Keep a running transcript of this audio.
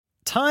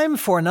Time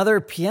for another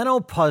piano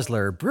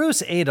puzzler.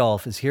 Bruce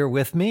Adolph is here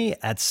with me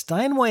at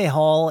Steinway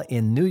Hall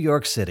in New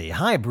York City.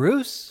 Hi,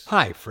 Bruce.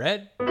 Hi,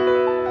 Fred.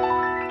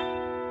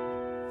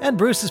 And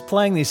Bruce is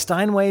playing the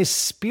Steinway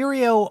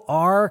Spirio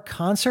R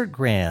Concert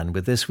Grand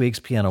with this week's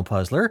piano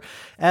puzzler.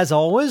 As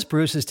always,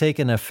 Bruce has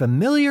taken a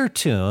familiar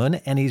tune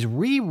and he's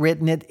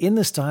rewritten it in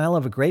the style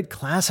of a great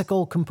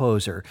classical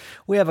composer.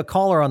 We have a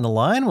caller on the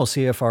line. We'll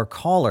see if our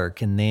caller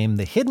can name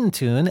the hidden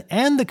tune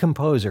and the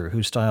composer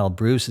whose style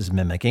Bruce is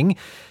mimicking.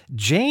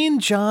 Jane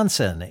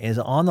Johnson is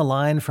on the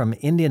line from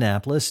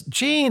Indianapolis.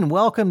 Jane,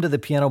 welcome to the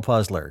Piano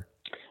Puzzler.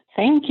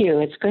 Thank you.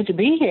 It's good to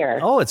be here.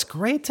 Oh, it's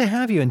great to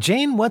have you. And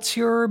Jane, what's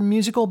your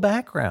musical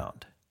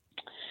background?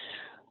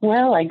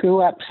 Well, I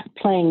grew up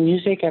playing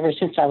music ever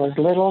since I was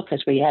little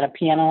because we had a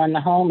piano in the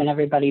home and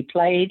everybody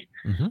played.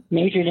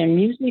 Majored in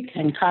music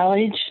in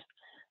college,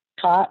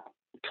 taught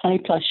 20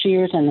 plus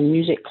years in the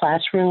music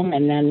classroom,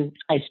 and then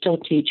I still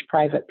teach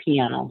private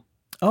piano.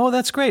 Oh,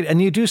 that's great.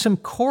 And you do some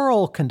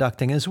choral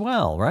conducting as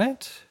well,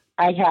 right?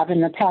 I have in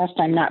the past.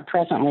 I'm not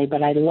presently,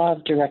 but I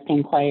love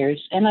directing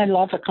choirs, and I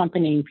love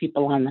accompanying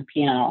people on the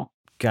piano.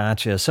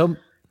 Gotcha. So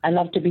I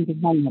love to be the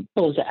one that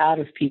pulls it out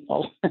of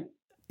people.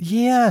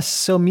 Yes.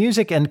 So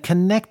music and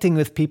connecting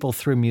with people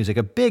through music,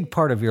 a big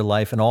part of your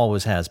life and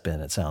always has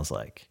been, it sounds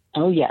like.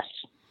 Oh, yes.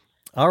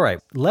 All right.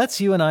 Let's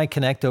you and I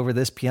connect over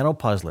this piano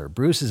puzzler.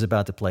 Bruce is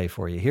about to play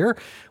for you here.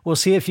 We'll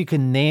see if you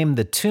can name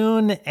the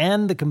tune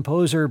and the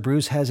composer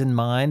Bruce has in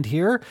mind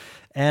here.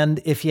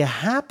 And if you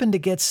happen to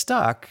get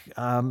stuck,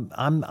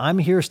 I'm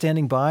here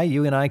standing by.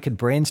 You and I could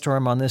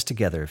brainstorm on this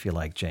together if you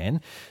like,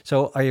 Jane.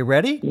 So are you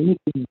ready?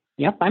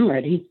 Yep, I'm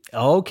ready.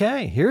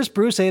 Okay. Here's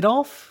Bruce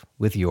Adolph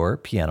with your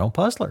piano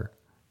puzzler.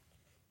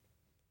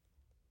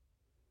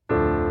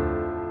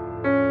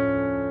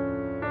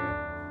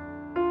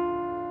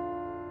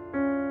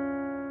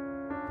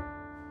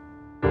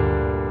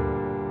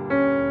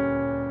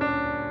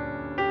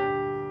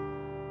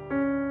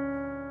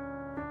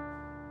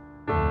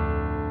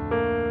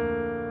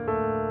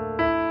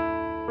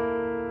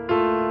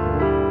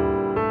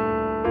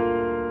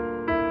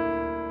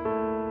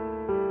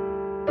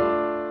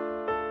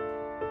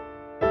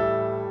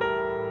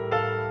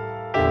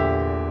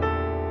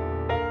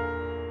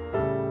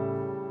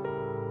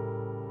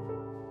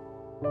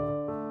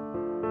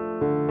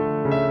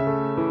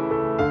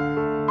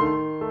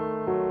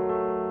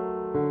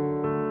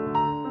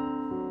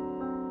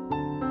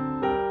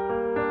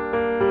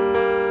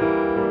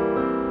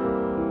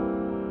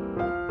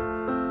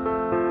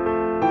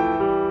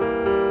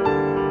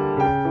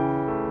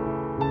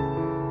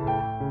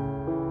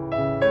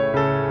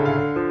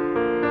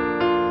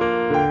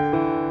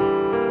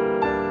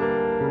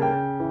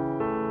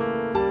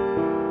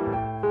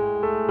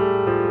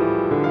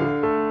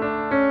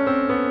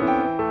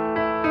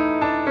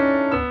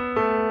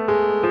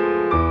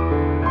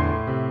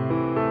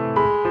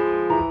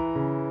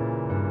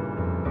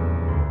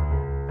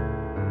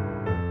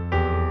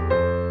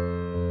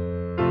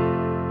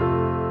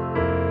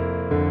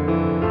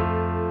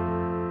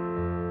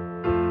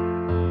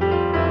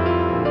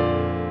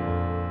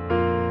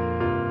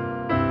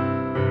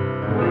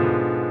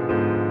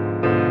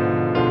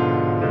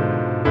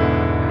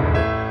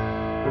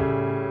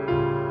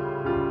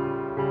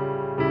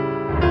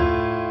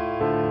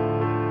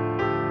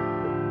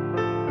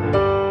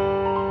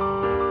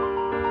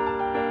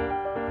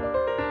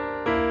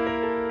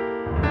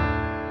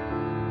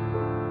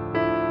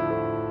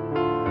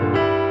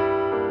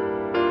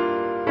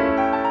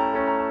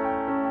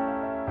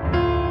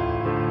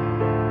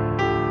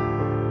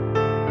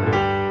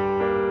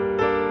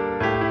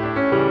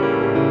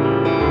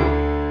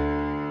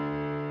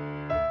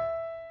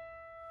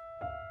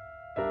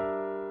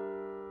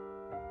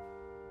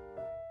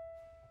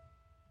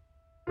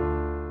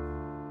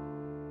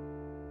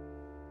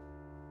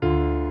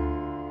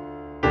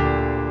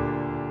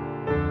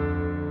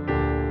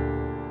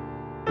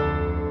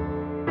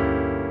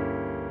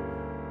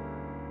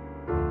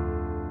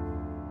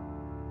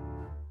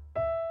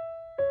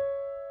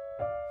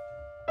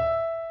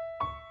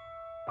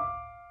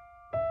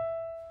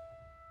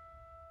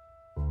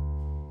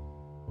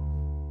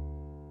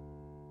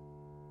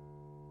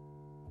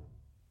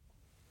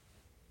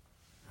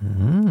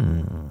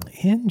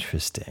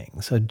 Interesting.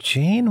 So,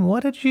 Jane,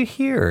 what did you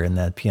hear in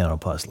that piano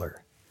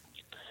puzzler?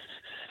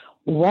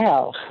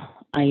 Well,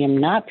 I am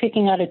not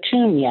picking out a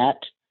tune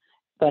yet,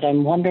 but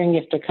I'm wondering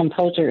if the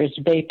composer is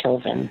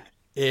Beethoven.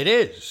 It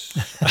is.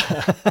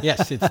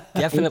 Yes, it's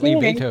definitely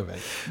Beethoven.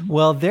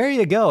 Well, there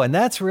you go. And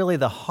that's really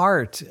the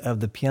heart of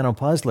the piano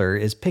puzzler,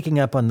 is picking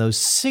up on those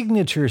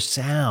signature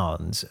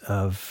sounds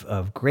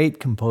of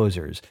great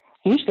composers.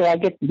 Usually I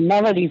get the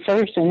melody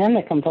first and then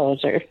the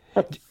composer.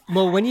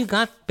 Well, when you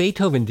got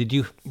Beethoven, did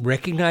you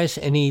recognize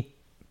any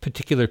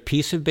particular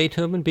piece of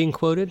Beethoven being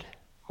quoted?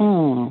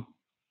 Well,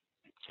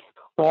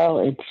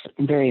 it's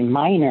very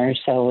minor,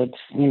 so it's,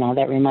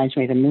 that reminds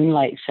me of the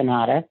Moonlight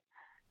Sonata.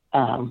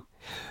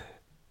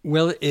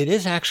 Well, it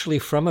is actually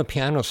from a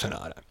piano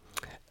sonata.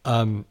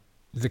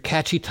 the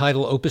catchy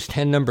title, Opus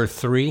 10, number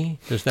 3.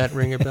 Does that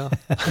ring a bell?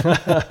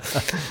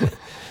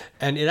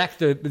 And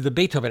the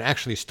Beethoven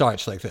actually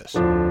starts like this.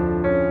 I'm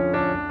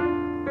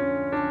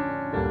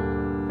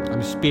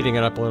speeding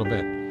it up a little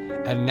bit.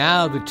 And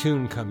now the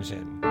tune comes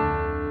in.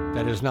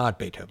 That is not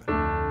Beethoven.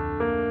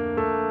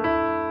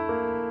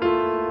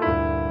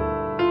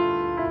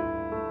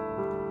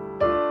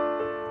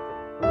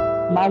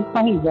 My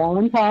Funny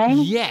Valentine?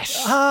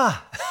 Yes.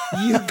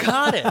 You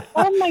got it.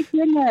 Oh, my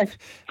goodness.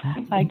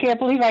 I can't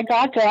believe I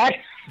got that.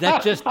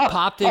 That just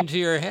popped into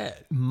your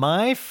head.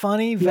 My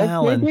Funny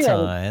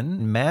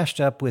Valentine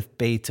mashed up with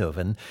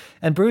Beethoven.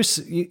 And Bruce,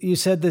 you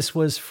said this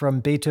was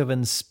from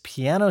Beethoven's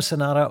Piano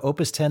Sonata,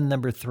 Opus 10,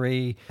 number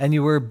 3, and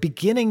you were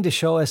beginning to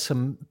show us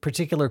some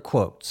particular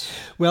quotes.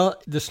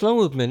 Well, the slow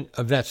movement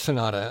of that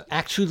sonata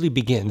actually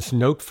begins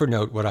note for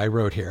note what I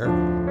wrote here.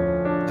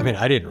 I mean,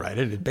 I didn't write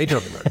it.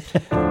 Beethoven wrote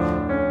it.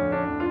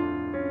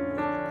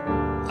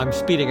 I'm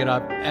speeding it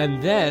up.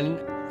 And then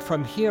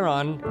from here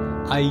on,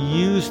 I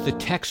use the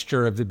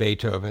texture of the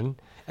Beethoven.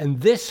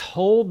 And this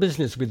whole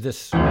business with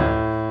this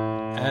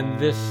and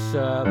this,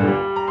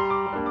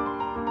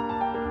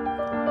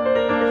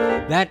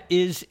 that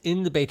is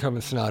in the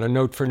Beethoven Sonata,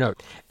 note for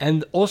note.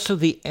 And also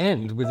the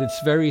end with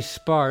its very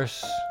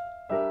sparse.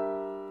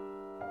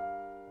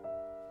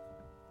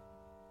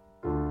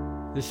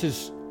 This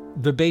is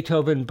the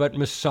Beethoven, but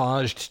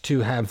massaged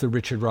to have the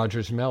Richard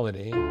Rodgers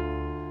melody.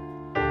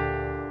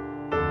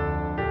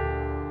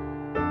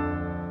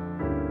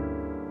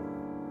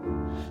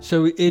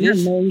 So it You're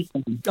is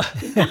amazing.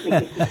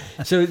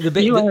 So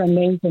You are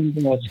amazing,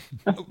 Bruce.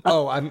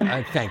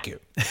 I thank you.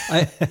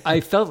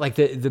 I felt like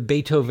the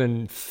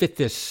Beethoven fit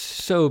this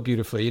so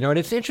beautifully, and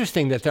it's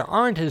interesting that there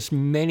aren't as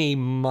many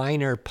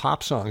minor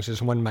pop songs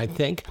as one might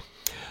think,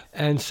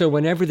 and so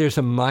whenever there's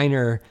a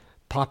minor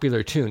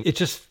popular tune, it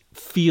just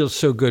feels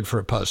so good for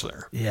a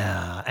puzzler.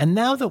 Yeah. And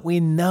now that we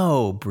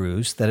know,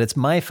 Bruce, that it's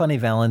My Funny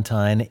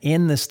Valentine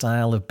in the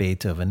style of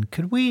Beethoven,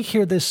 could we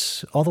hear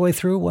this all the way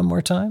through one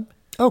more time?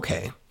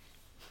 Okay.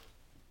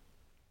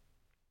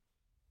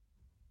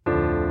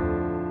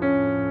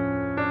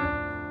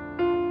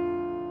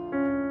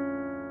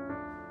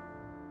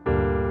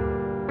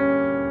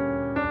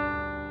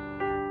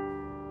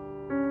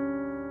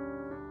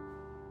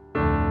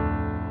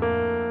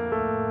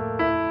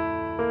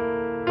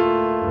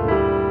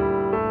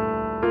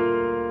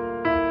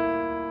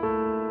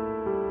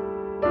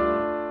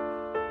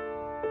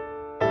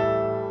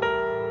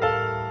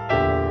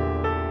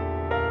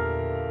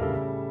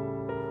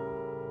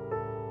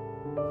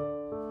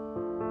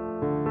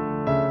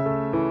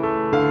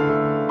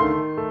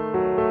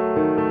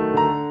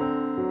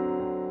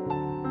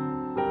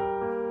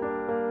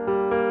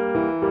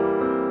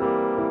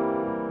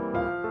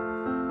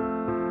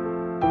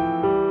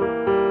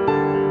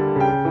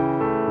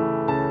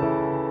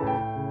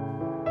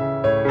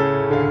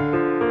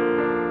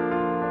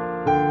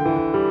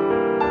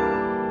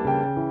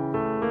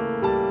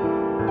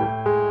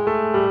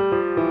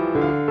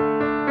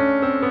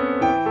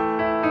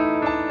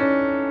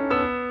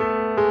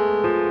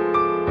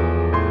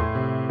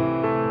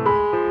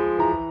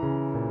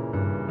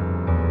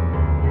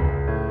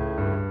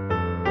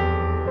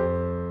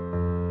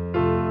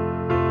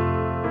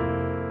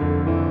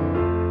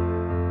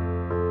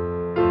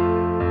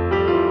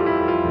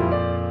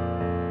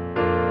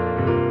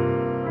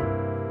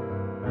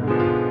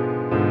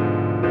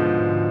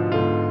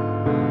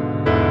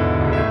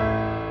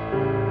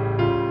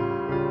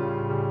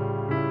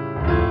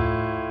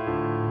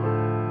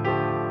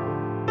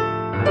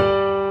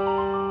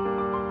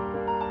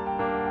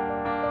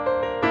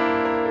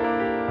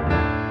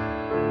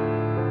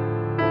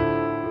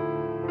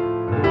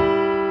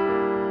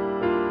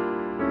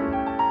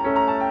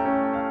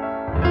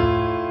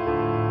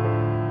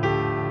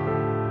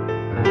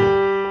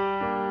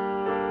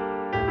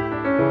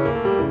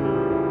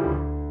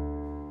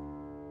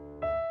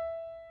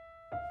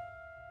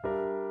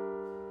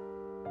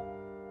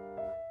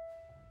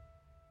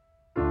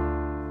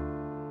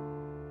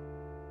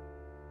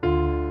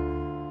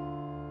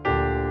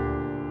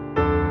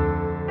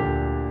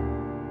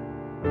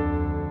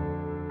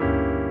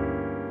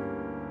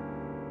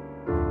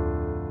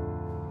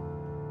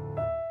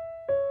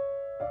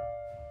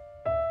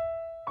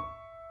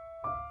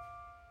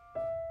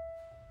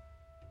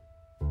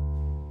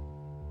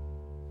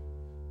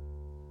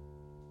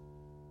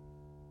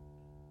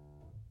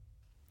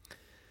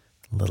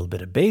 A little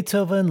bit of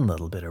Beethoven, a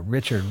little bit of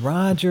Richard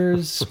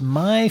Rodgers,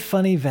 My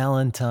Funny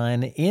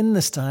Valentine in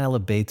the style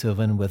of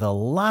Beethoven with a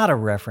lot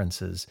of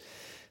references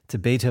to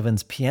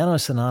Beethoven's Piano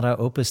Sonata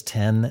Opus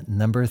 10,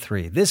 number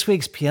 3. This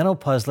week's Piano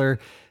Puzzler,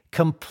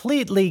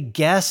 completely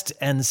guessed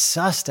and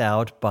sussed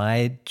out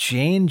by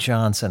Jane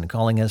Johnson,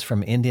 calling us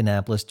from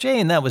Indianapolis.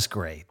 Jane, that was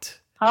great.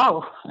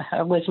 Oh,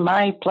 it was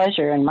my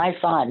pleasure and my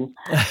fun,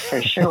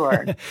 for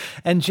sure.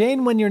 And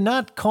Jane, when you're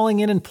not calling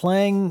in and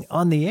playing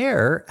on the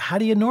air, how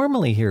do you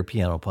normally hear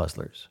Piano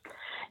Puzzlers?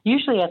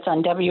 Usually it's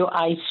on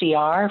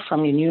WICR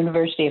from the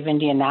University of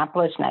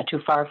Indianapolis, not too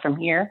far from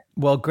here.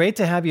 Well, great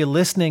to have you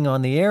listening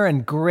on the air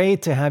and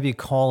great to have you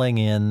calling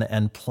in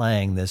and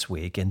playing this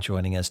week and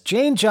joining us.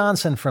 Jane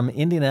Johnson from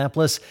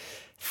Indianapolis,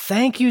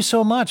 thank you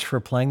so much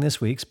for playing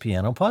this week's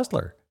Piano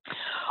Puzzler.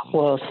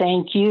 Well,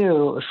 thank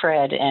you,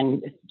 Fred,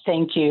 and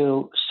thank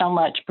you so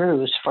much,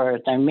 Bruce, for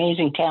the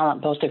amazing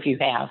talent both of you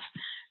have.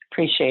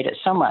 Appreciate it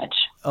so much.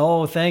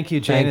 Oh, thank you,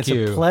 Jane. Thank it's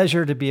you. a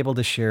pleasure to be able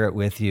to share it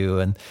with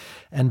you.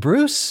 And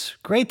Bruce,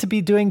 great to be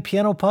doing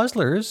Piano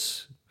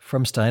Puzzlers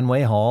from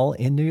Steinway Hall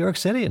in New York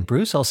City. And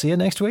Bruce, I'll see you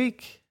next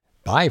week.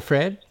 Bye,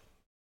 Fred.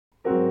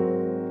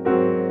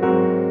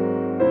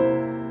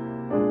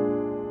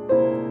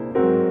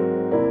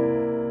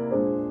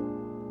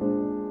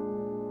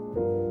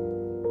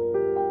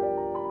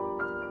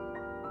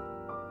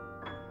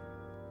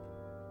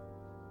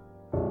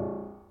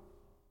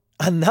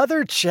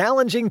 Another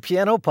challenging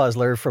piano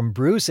puzzler from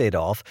Bruce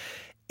Adolphe.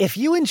 If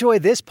you enjoy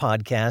this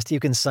podcast, you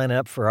can sign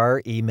up for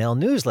our email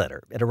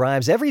newsletter. It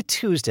arrives every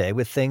Tuesday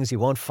with things you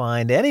won't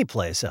find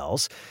anyplace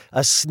else,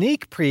 a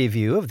sneak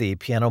preview of the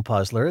Piano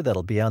Puzzler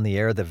that'll be on the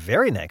air the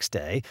very next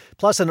day,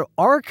 plus an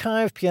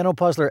archived Piano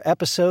Puzzler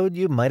episode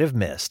you might have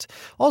missed.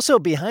 Also,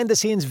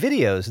 behind-the-scenes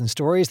videos and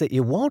stories that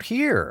you won't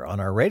hear on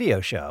our radio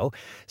show.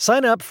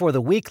 Sign up for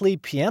the weekly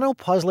Piano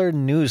Puzzler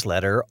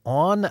newsletter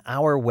on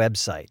our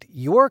website,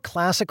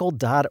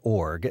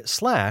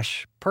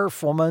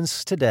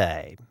 yourclassical.org/performance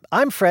today.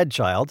 I'm Fred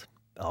Child.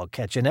 I'll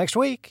catch you next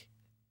week.